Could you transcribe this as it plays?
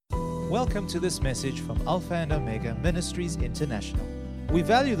Welcome to this message from Alpha and Omega Ministries International. We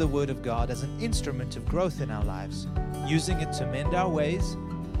value the Word of God as an instrument of growth in our lives, using it to mend our ways,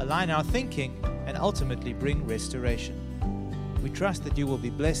 align our thinking, and ultimately bring restoration. We trust that you will be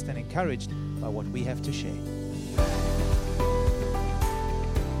blessed and encouraged by what we have to share.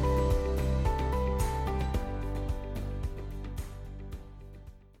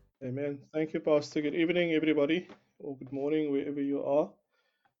 Amen. Thank you, Pastor. Good evening, everybody, or good morning, wherever you are.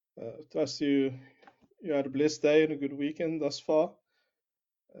 Trust you had a blessed day and a good weekend thus far.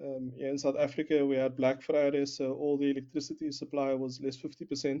 Here in South Africa, we had Black Friday, so all the electricity supply was less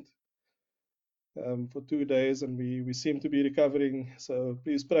 50% for 2 days, and we seem to be recovering. So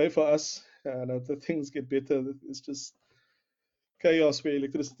please pray for us that things get better. It's just chaos where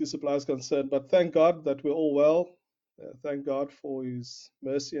electricity supply is concerned. But thank God that we're all well. Thank God for His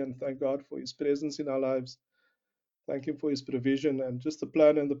mercy, and thank God for His presence in our lives. Thank Him for His provision and just the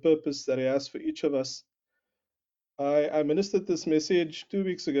plan and the purpose that He has for each of us. I ministered this message 2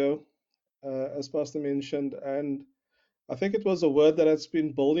 weeks ago, as Pastor mentioned, and I think it was a word that has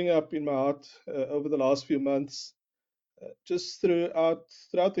been building up in my heart over the last few months, just throughout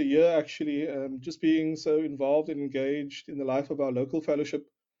the year, actually, just being so involved and engaged in the life of our local fellowship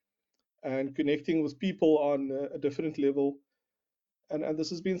and connecting with people on a different level. And this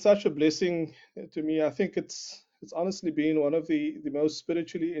has been such a blessing to me. I think it's honestly been one of the most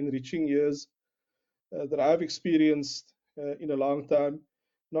spiritually enriching years that I've experienced in a long time.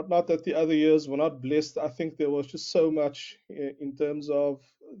 Not that the other years were not blessed. I think there was just so much in terms of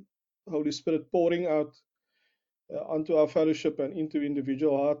Holy Spirit pouring out onto our fellowship and into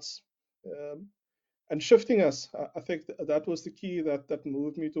individual hearts and shifting us. I think that was the key that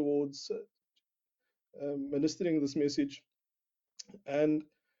moved me towards ministering this message. And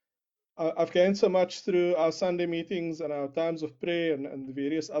I've gained so much through our Sunday meetings and our times of prayer and the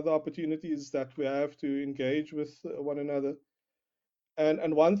various other opportunities that we have to engage with one another.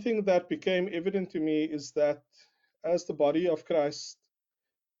 And one thing that became evident to me is that as the body of Christ,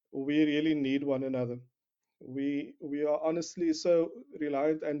 we really need one another. We are honestly so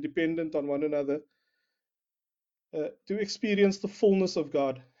reliant and dependent on one another to experience the fullness of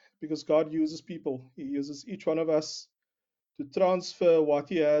God, because God uses people. He uses each one of us to transfer what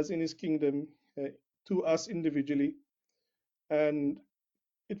He has in His kingdom to us individually. And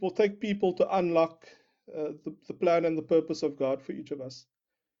it will take people to unlock the plan and the purpose of God for each of us.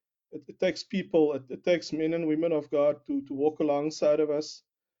 It takes people, it takes men and women of God to walk alongside of us,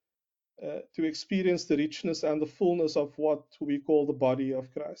 to experience the richness and the fullness of what we call the body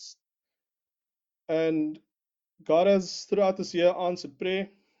of Christ. And God has, throughout this year, answered prayer.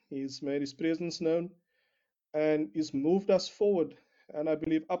 He's made His presence known, and He's moved us forward, and I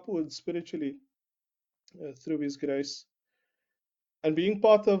believe upwards spiritually through His grace. And being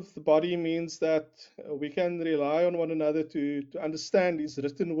part of the body means that we can rely on one another to understand His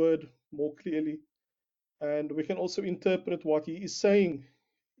written word more clearly. And we can also interpret what He is saying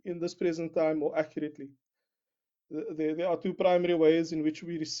in this present time more accurately. There are two primary ways in which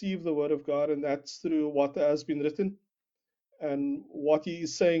we receive the word of God, and that's through what has been written and what He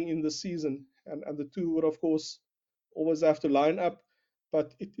is saying in the season. And the two would, of course, always have to line up.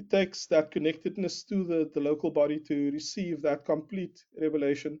 But it takes that connectedness to the local body to receive that complete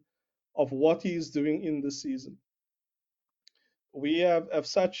revelation of what He is doing in this season. We have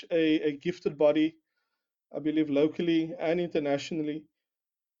such a gifted body, I believe, locally and internationally,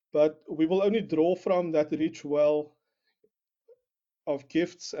 but we will only draw from that rich well of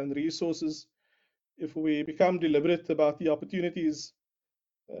gifts and resources if we become deliberate about the opportunities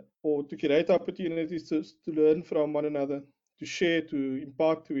or to create opportunities to learn from one another, to share, to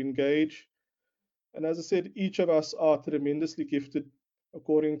impart, to engage. And as I said, each of us are tremendously gifted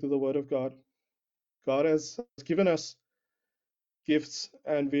according to the Word of God. God has given us gifts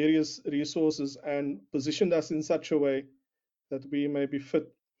and various resources and positioned us in such a way that we may be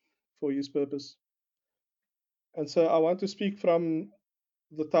fit for His purpose. And so I want to speak from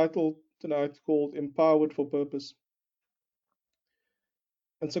the title tonight called Empowered for Purpose.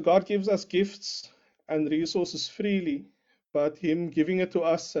 And so God gives us gifts and resources freely, but Him giving it to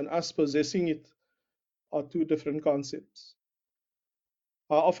us and us possessing it are two different concepts.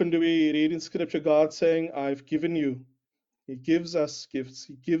 How often do we read in Scripture God saying, I've given you? He gives us gifts.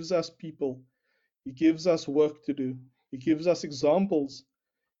 He gives us people. He gives us work to do. He gives us examples.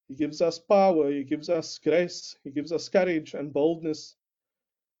 He gives us power. He gives us grace. He gives us courage and boldness.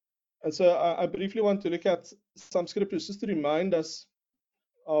 And so I briefly want to look at some scriptures just to remind us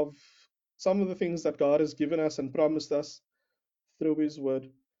of some of the things that God has given us and promised us through His word.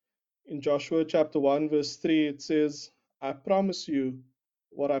 In Joshua chapter 1, verse 3, it says, I promise you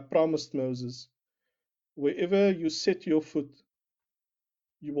what I promised Moses. Wherever you set your foot,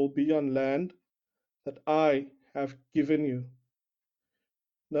 you will be on land that I have given you.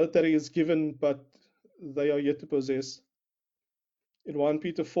 Note that he is given, but they are yet to possess. In 1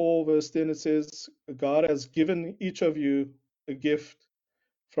 Peter 4, verse 10, it says, God has given each of you a gift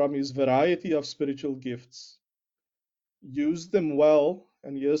from his variety of spiritual gifts. Use them well,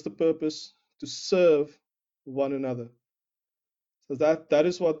 and here's the purpose, to serve one another. So that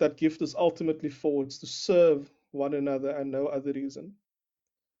is what that gift is ultimately for. It's to serve one another and no other reason.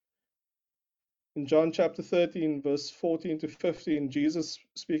 In John chapter 13, verse 14 to 15, Jesus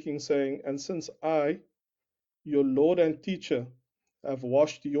speaking, saying, And since I, your Lord and teacher, have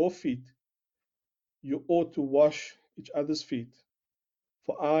washed your feet, you ought to wash each other's feet.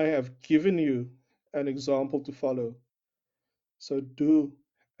 For I have given you an example to follow. So do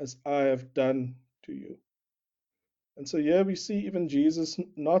as I have done to you. And so here we see even Jesus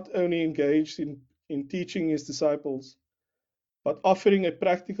not only engaged in teaching his disciples, but offering a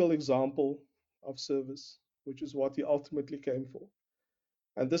practical example of service, which is what he ultimately came for.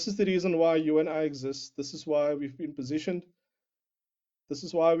 And this is the reason why you and I exist. This is why we've been positioned. This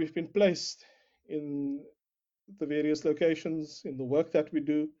is why we've been placed in the various locations, in the work that we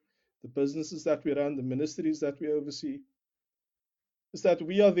do, the businesses that we run, the ministries that we oversee, is that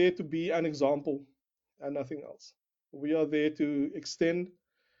we are there to be an example and nothing else. We are there to extend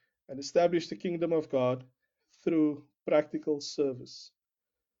and establish the kingdom of God through practical service,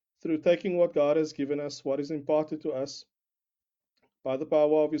 through taking what God has given us, what is imparted to us by the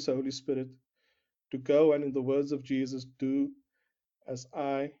power of His Holy Spirit, to go and, in the words of Jesus, do as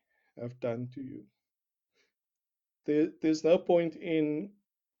I have done to you. There's no point in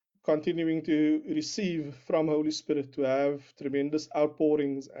continuing to receive from Holy Spirit, to have tremendous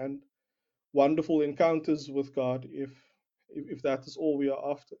outpourings and wonderful encounters with God, if that is all we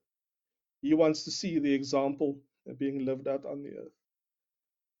are after. He wants to see the example being lived out on the earth.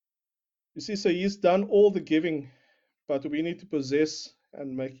 You see, so He's done all the giving, but we need to possess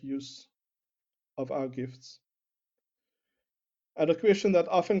and make use of our gifts. And a question that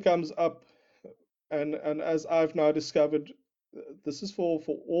often comes up, and as I've now discovered, this is for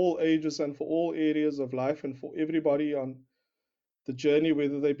all ages and for all areas of life and for everybody on the journey,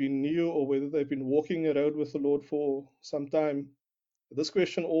 whether they've been new or whether they've been walking a road with the Lord for some time. This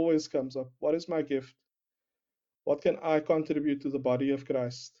question always comes up. What is my gift? What can I contribute to the body of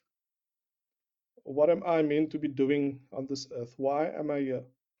Christ? What am I meant to be doing on this earth? Why am I here?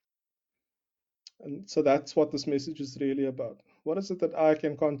 And so that's what this message is really about. What is it that I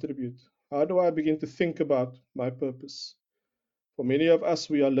can contribute? How do I begin to think about my purpose? For many of us,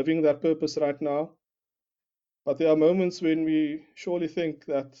 we are living that purpose right now. But there are moments when we surely think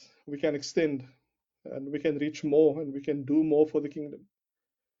that we can extend and we can reach more and we can do more for the kingdom.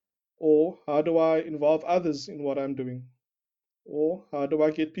 Or how do I involve others in what I'm doing? Or how do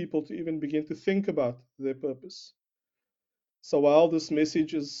I get people to even begin to think about their purpose? So while this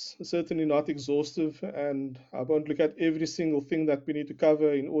message is certainly not exhaustive, and I won't look at every single thing that we need to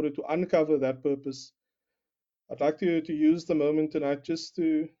cover in order to uncover that purpose, I'd like to use the moment tonight just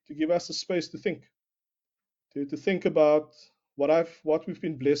to give us a space to think, to think about what we've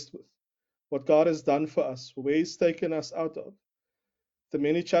been blessed with, what God has done for us, where He's taken us out of, the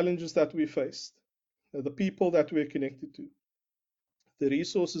many challenges that we faced, the people that we're connected to, the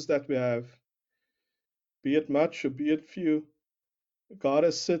resources that we have, be it much or be it few. God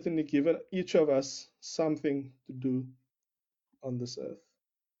has certainly given each of us something to do on this earth.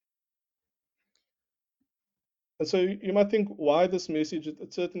 And so you might think, why this message?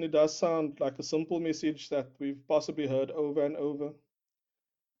 It certainly does sound like a simple message that we've possibly heard over and over.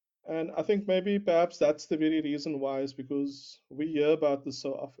 And I think maybe perhaps that's the very reason why, is because we hear about this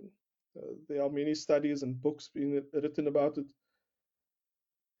so often. There are many studies and books being written about it.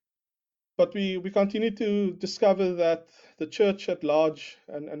 But we continue to discover that the church at large,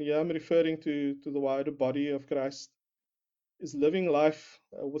 and here I'm referring to the wider body of Christ, is living life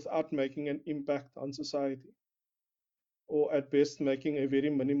without making an impact on society, or at best making a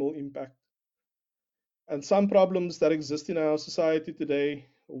very minimal impact. And some problems that exist in our society today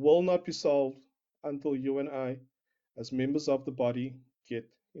will not be solved until you and I, as members of the body, get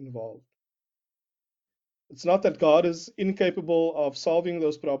involved. It's not that God is incapable of solving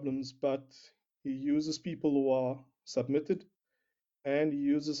those problems, but He uses people who are submitted, and He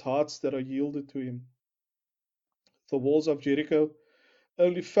uses hearts that are yielded to Him. The walls of Jericho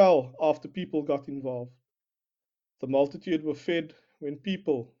only fell after people got involved. The multitude were fed when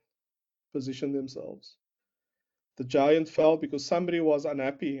people positioned themselves. The giant fell because somebody was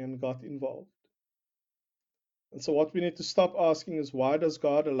unhappy and got involved. And so, what we need to stop asking is, why does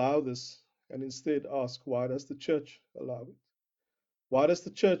God allow this? And instead ask, why does the church allow it? Why does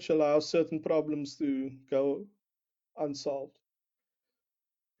the church allow certain problems to go unsolved?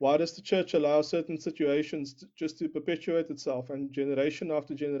 Why does the church allow certain situations just to perpetuate itself? And generation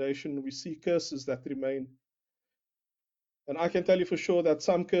after generation, we see curses that remain. And I can tell you for sure that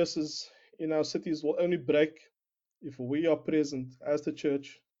some curses in our cities will only break if we are present as the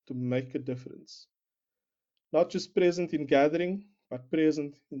church to make a difference. Not just present in gathering, but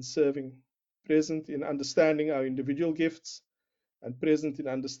present in serving, present in understanding our individual gifts, and present in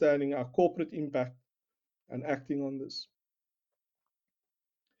understanding our corporate impact and acting on this.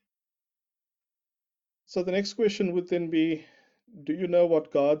 So the next question would then be, do you know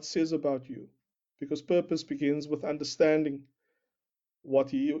what God says about you? Because purpose begins with understanding what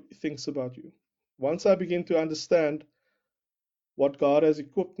He thinks about you. Once I begin to understand what God has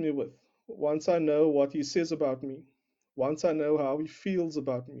equipped me with, once I know what He says about me, once I know how He feels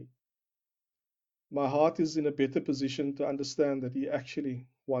about me, my heart is in a better position to understand that He actually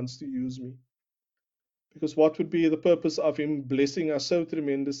wants to use me. Because what would be the purpose of Him blessing us so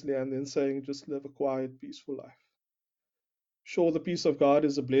tremendously and then saying, just live a quiet, peaceful life? Sure, the peace of God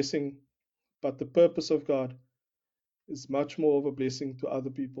is a blessing, but the purpose of God is much more of a blessing to other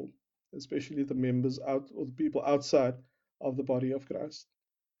people, especially the members out or the people outside of the body of Christ.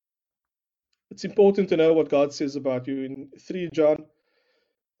 It's important to know what God says about you. In 3 John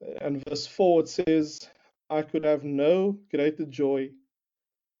and verse 4, it says, I could have no greater joy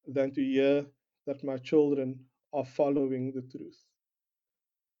than to hear that my children are following the truth.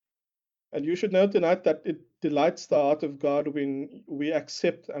 And you should know tonight that it delights the heart of God when we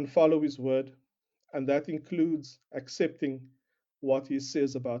accept and follow His word, and that includes accepting what He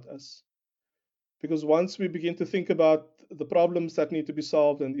says about us. Because once we begin to think about the problems that need to be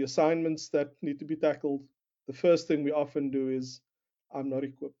solved and the assignments that need to be tackled, the first thing we often do is, I'm not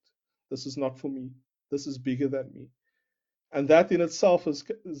equipped. This is not for me. This is bigger than me. And that in itself is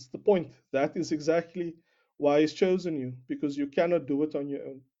the point. That is exactly why He's chosen you, because you cannot do it on your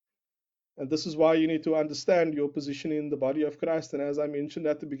own. And this is why you need to understand your position in the body of Christ. And as I mentioned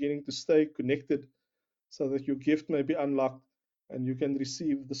at the beginning, to stay connected so that your gift may be unlocked and you can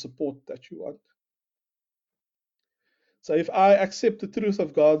receive the support that you want. So if I accept the truth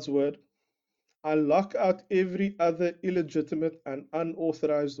of God's word, I lock out every other illegitimate and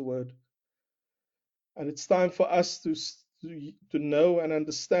unauthorized word. And it's time for us to know and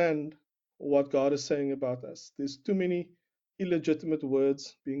understand what God is saying about us. There's too many illegitimate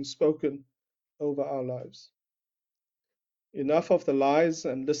words being spoken over our lives. Enough of the lies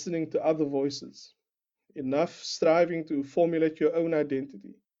and listening to other voices. Enough striving to formulate your own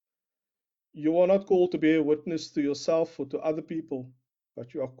identity. You are not called to be a witness to yourself or to other people,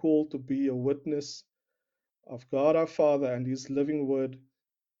 but you are called to be a witness of God our Father and His living word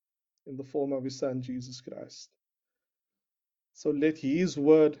in the form of His Son, Jesus Christ. So let His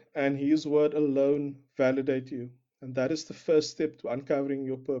word and His word alone validate you. And that is the first step to uncovering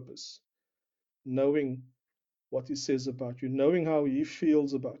your purpose. Knowing what He says about you, knowing how He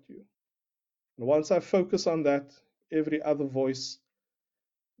feels about you. And once I focus on that, every other voice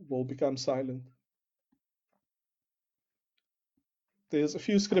will become silent. There's a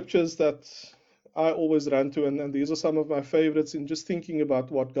few scriptures that I always run to, and these are some of my favorites in just thinking about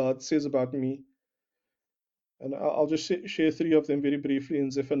what God says about me. And I'll just share three of them very briefly.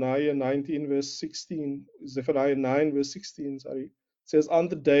 In Zephaniah 19, verse 16, Zephaniah 9, verse 16, sorry, it says, on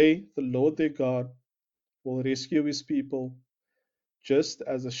the day the Lord their God will rescue His people, just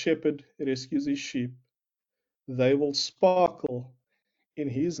as a shepherd rescues his sheep. They will sparkle in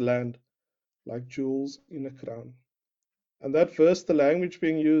His land like jewels in a crown. And that verse, the language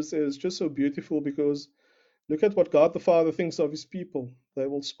being used is just so beautiful because look at what God the Father thinks of His people. They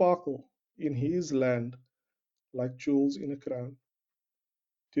will sparkle in His land like jewels in a crown.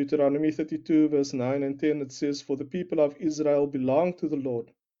 Deuteronomy 32, verse 9 and 10, it says, for the people of Israel belong to the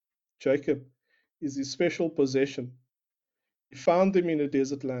Lord. Jacob is His special possession. He found them in a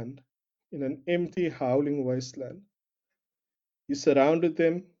desert land, in an empty, howling wasteland. He surrounded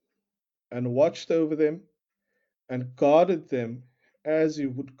them and watched over them and guarded them as He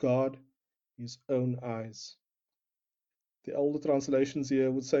would guard His own eyes. The older translations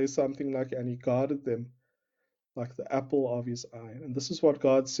here would say something like, and He guarded them like the apple of His eye. And this is what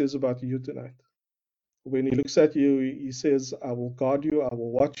God says about you tonight. When He looks at you, He says, I will guard you, I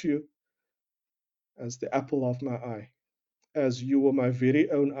will watch you as the apple of my eye. As you were my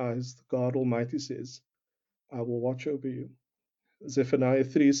very own eyes, God Almighty says, I will watch over you. Zephaniah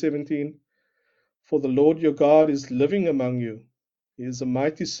 3:17, for the Lord your God is living among you. He is a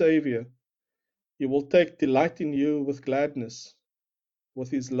mighty Savior. He will take delight in you with gladness. With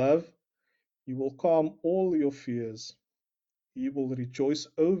his love, he will calm all your fears. He will rejoice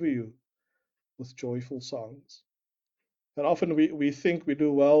over you with joyful songs. And often we think we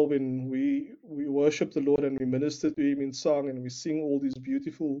do well when we worship the Lord and we minister to him in song and we sing all these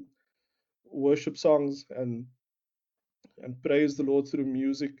beautiful worship songs and praise the Lord through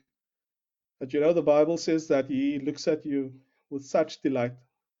music. But the Bible says that he looks at you with such delight,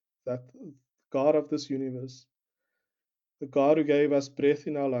 that God of this universe, the God who gave us breath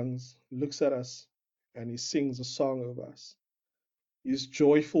in our lungs, looks at us and he sings a song over us. He is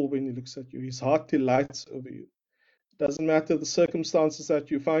joyful when he looks at you. His heart delights over you. It doesn't matter the circumstances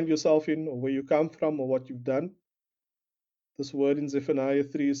that you find yourself in or where you come from or what you've done. This word in Zephaniah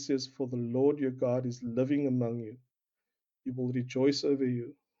 3 says, "For the Lord your God is living among you. He will rejoice over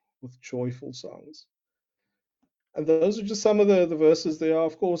you with joyful songs." And those are just some of the verses. There are,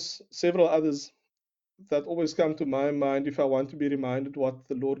 of course, several others that always come to my mind if I want to be reminded what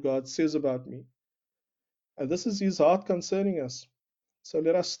the Lord God says about me. And this is his heart concerning us. So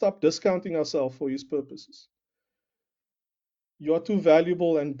let us stop discounting ourselves for his purposes. You are too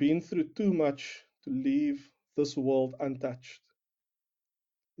valuable and been through too much to leave this world untouched.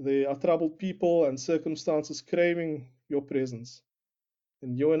 There are troubled people and circumstances craving your presence,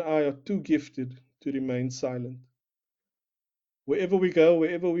 and you and I are too gifted to remain silent. Wherever we go,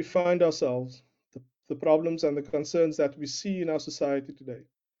 wherever we find ourselves, the problems and the concerns that we see in our society today,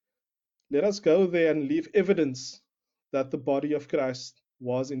 let us go there and leave evidence that the body of Christ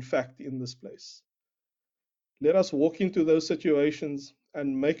was in fact in this place. Let us walk into those situations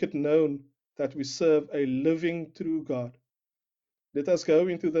and make it known that we serve a living, true God. Let us go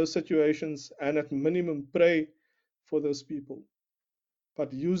into those situations and at minimum pray for those people,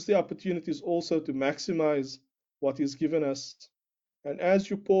 but use the opportunities also to maximize what He's given us. And as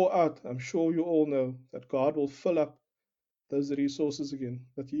you pour out, I'm sure you all know that God will fill up those resources again,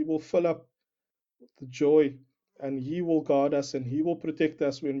 that He will fill up the joy, and He will guard us and He will protect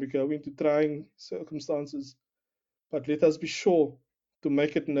us when we go into trying circumstances. But let us be sure to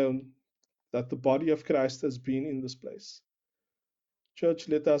make it known that the body of Christ has been in this place. Church,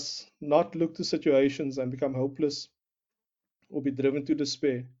 let us not look to situations and become hopeless or be driven to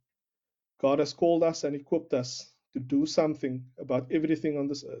despair. God has called us and equipped us to do something about everything on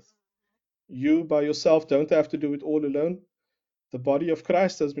this earth. You by yourself don't have to do it all alone. The body of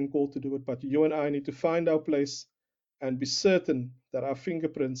Christ has been called to do it, but you and I need to find our place and be certain that our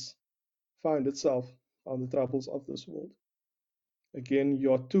fingerprints find itself on the troubles of this world. Again,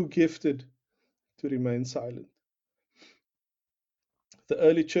 you are too gifted to remain silent. The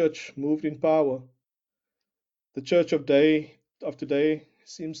early church moved in power. The church of today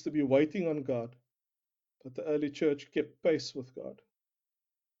seems to be waiting on God, but the early church kept pace with God.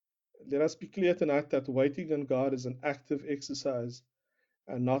 Let us be clear tonight that waiting on God is an active exercise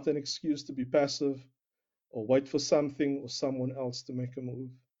and not an excuse to be passive or wait for something or someone else to make a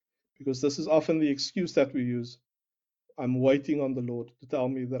move. Because this is often the excuse that we use. I'm waiting on the Lord to tell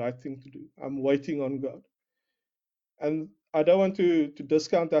me the right thing to do. I'm waiting on God. And I don't want to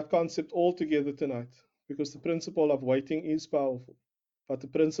discount that concept altogether tonight, because the principle of waiting is powerful. But the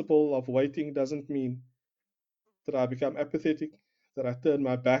principle of waiting doesn't mean that I become apathetic, that I turn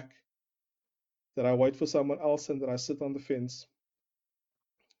my back, that I wait for someone else and that I sit on the fence.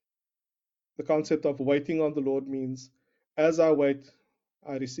 The concept of waiting on the Lord means as I wait,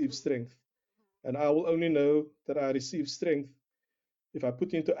 I receive strength. And I will only know that I receive strength if I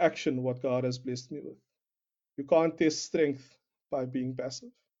put into action what God has blessed me with. You can't test strength by being passive.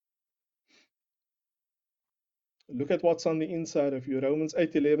 Look at what's on the inside of you. Romans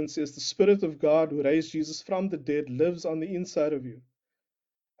 8:11 says, "The Spirit of God who raised Jesus from the dead lives on the inside of you.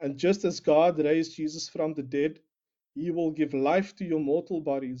 And just as God raised Jesus from the dead, He will give life to your mortal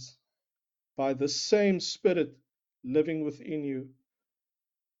bodies by the same Spirit living within you."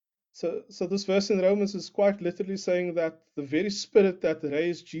 So this verse in Romans is quite literally saying that the very Spirit that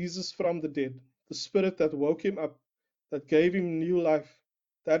raised Jesus from the dead, the Spirit that woke Him up, that gave Him new life,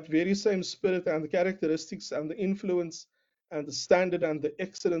 that very same Spirit and the characteristics and the influence and the standard and the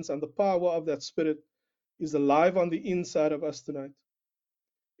excellence and the power of that Spirit is alive on the inside of us tonight.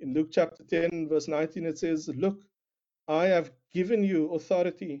 In Luke chapter 10, verse 19, it says, "Look, I have given you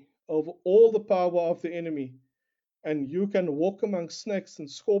authority over all the power of the enemy, and you can walk among snakes and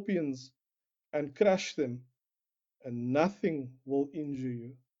scorpions and crush them, and nothing will injure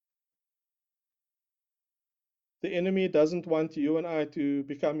you." The enemy doesn't want you and I to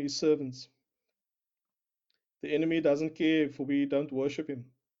become his servants. The enemy doesn't care if we don't worship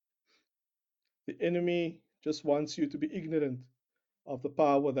him. The enemy just wants you to be ignorant of the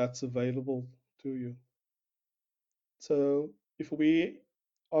power that's available to you. So if we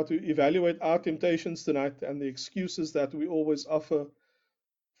are to evaluate our temptations tonight and the excuses that we always offer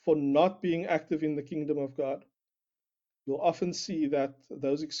for not being active in the kingdom of God, you'll often see that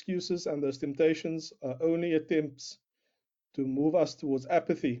those excuses and those temptations are only attempts to move us towards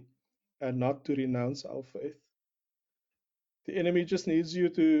apathy and not to renounce our faith. The enemy just needs you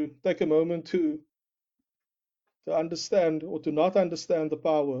to take a moment to understand or to not understand the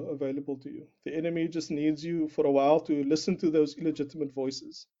power available to you. The enemy just needs you for a while to listen to those illegitimate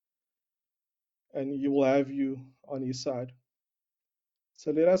voices, and he will have you on his side.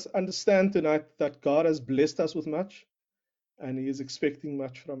 So let us understand tonight that God has blessed us with much, and he is expecting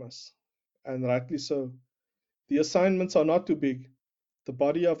much from us, and rightly so. The assignments are not too big. The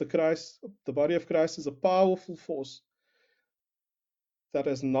body of Christ is a powerful force that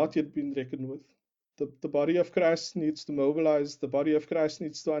has not yet been reckoned with. The body of Christ needs to mobilize, the body of Christ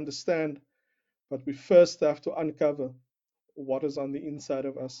needs to understand, but we first have to uncover what is on the inside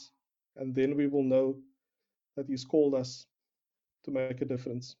of us, and then we will know that he's called us to make a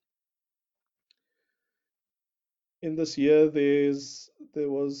difference. In this year, there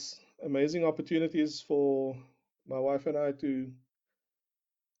was amazing opportunities for my wife and I to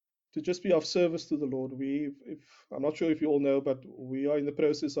just be of service to the Lord. I'm not sure if you all know, but we are in the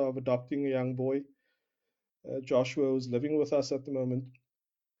process of adopting a young boy. Joshua, who's living with us at the moment,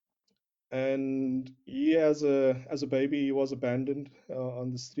 and he, as a baby, he was abandoned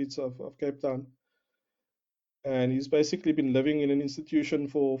on the streets of Cape Town, and he's basically been living in an institution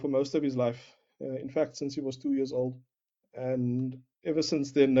for most of his life. In fact, since he was 2 years old, and ever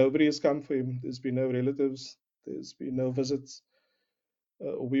since then, nobody has come for him. There's been no relatives. There's been no visits.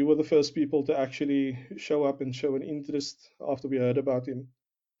 We were the first people to actually show up and show an interest after we heard about him.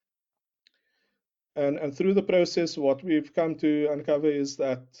 And through the process, what we've come to uncover is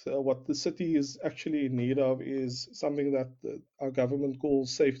that what the city is actually in need of is something that our government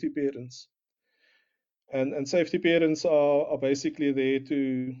calls safety parents. And safety parents are basically there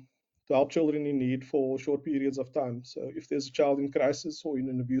to help children in need for short periods of time. So if there's a child in crisis or in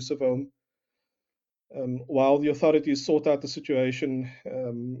an abusive home, while the authorities sort out the situation,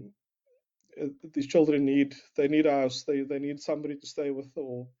 these children need a house, they need somebody to stay with,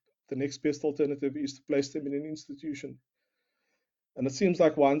 or the next best alternative is to place them in an institution. And it seems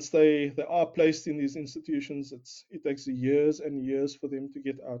like once they are placed in these institutions, it takes years and years for them to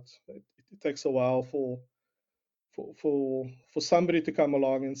get out. It takes a while for somebody to come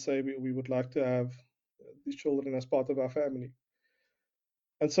along and say we would like to have these children as part of our family.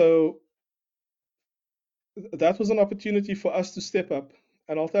 And so that was an opportunity for us to step up.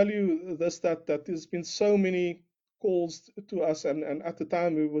 And I'll tell you this, that there's been so many calls to us, and at the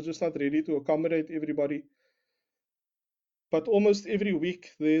time we were just not ready to accommodate everybody. But almost every week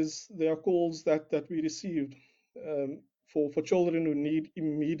there are calls that we received for children who need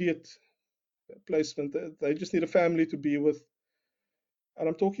immediate placement. They just need a family to be with. And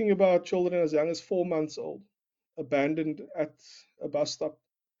I'm talking about children as young as 4 months old, abandoned at a bus stop.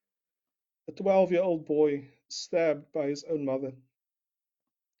 A 12-year-old boy stabbed by his own mother.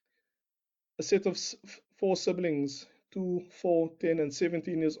 A set of four siblings, 2, 4, 10, and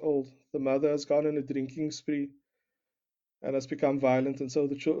 17 years old. The mother has gone on a drinking spree and has become violent, and so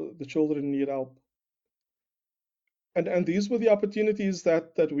the children need help. And these were the opportunities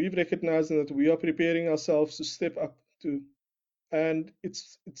that we've recognized and that we are preparing ourselves to step up to. And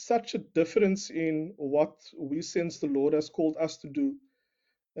it's such a difference in what we sense the Lord has called us to do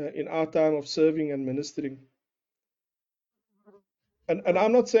in our time of serving and ministering. And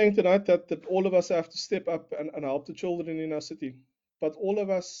I'm not saying tonight that all of us have to step up and help the children in our city, but all of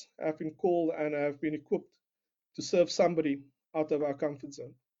us have been called and have been equipped to serve somebody out of our comfort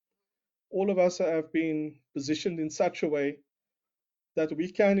zone. All of us have been positioned in such a way that we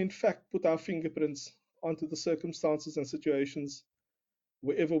can, in fact, put our fingerprints onto the circumstances and situations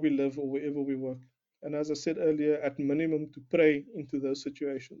wherever we live or wherever we work. And as I said earlier, at minimum, to pray into those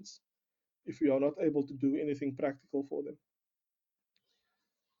situations if we are not able to do anything practical for them.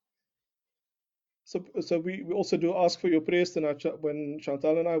 So we also do ask for your prayers tonight. When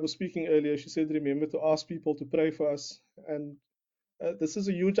Chantal and I were speaking earlier, she said, remember to ask people to pray for us. And this is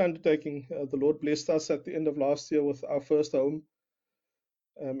a huge undertaking. The Lord blessed us at the end of last year with our first home.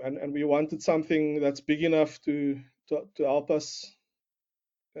 And we wanted something that's big enough to help us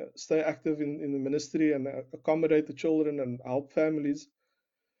stay active in the ministry and accommodate the children and help families.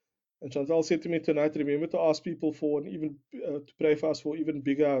 And Chantal said to me tonight, remember to ask people for and even to pray for us for even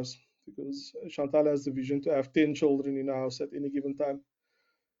bigger house, because Chantal has the vision to have 10 children in our house at any given time.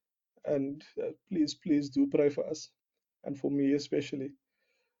 And please do pray for us, and for me especially.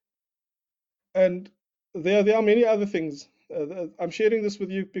 And there are many other things. I'm sharing this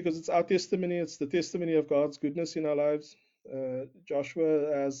with you because it's our testimony. It's the testimony of God's goodness in our lives.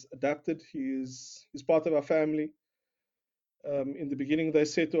 Joshua has adapted. He's part of our family. In the beginning, they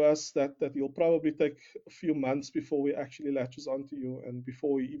said to us that he'll probably take a few months before he actually latches onto you and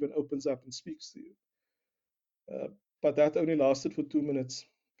before he even opens up and speaks to you. But that only lasted for 2 minutes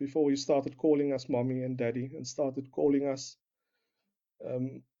before he started calling us mommy and daddy and started calling us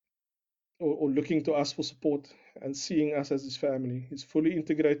um, or looking to us for support and seeing us as his family. He's fully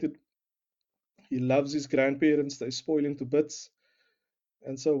integrated. He loves his grandparents. They spoil him to bits.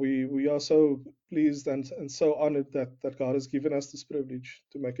 And so we are so pleased and so honored that God has given us this privilege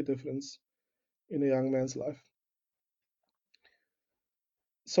to make a difference in a young man's life.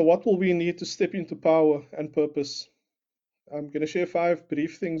 So what will we need to step into power and purpose? I'm going to share 5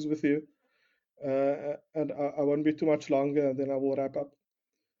 brief things with you. And I won't be too much longer, and then I will wrap up.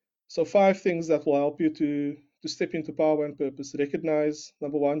 So 5 things that will help you to step into power and purpose.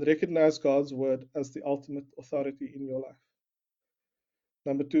 Number 1, recognize God's word as the ultimate authority in your life.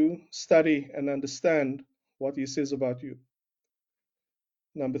 Number 2, study and understand what he says about you.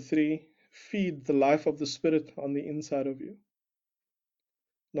 Number 3, feed the life of the Spirit on the inside of you.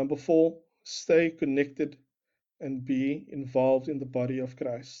 Number 4, stay connected and be involved in the body of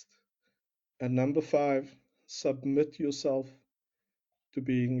Christ. And number 5, submit yourself to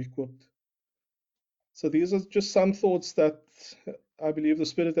being equipped. So these are just some thoughts that I believe the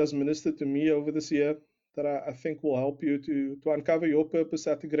Spirit has ministered to me over this year that I think will help you to uncover your purpose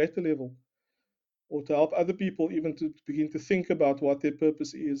at a greater level, or to help other people even to begin to think about what their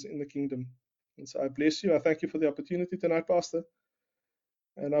purpose is in the kingdom. And so I bless you. I thank you for the opportunity tonight, Pastor.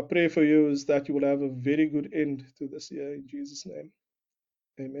 And our prayer for you is that you will have a very good end to this year in Jesus' name.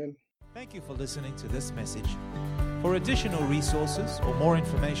 Amen. Thank you for listening to this message. For additional resources or more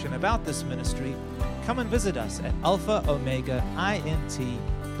information about this ministry, come and visit us at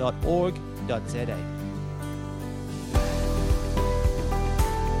alphaomegaint.org.za.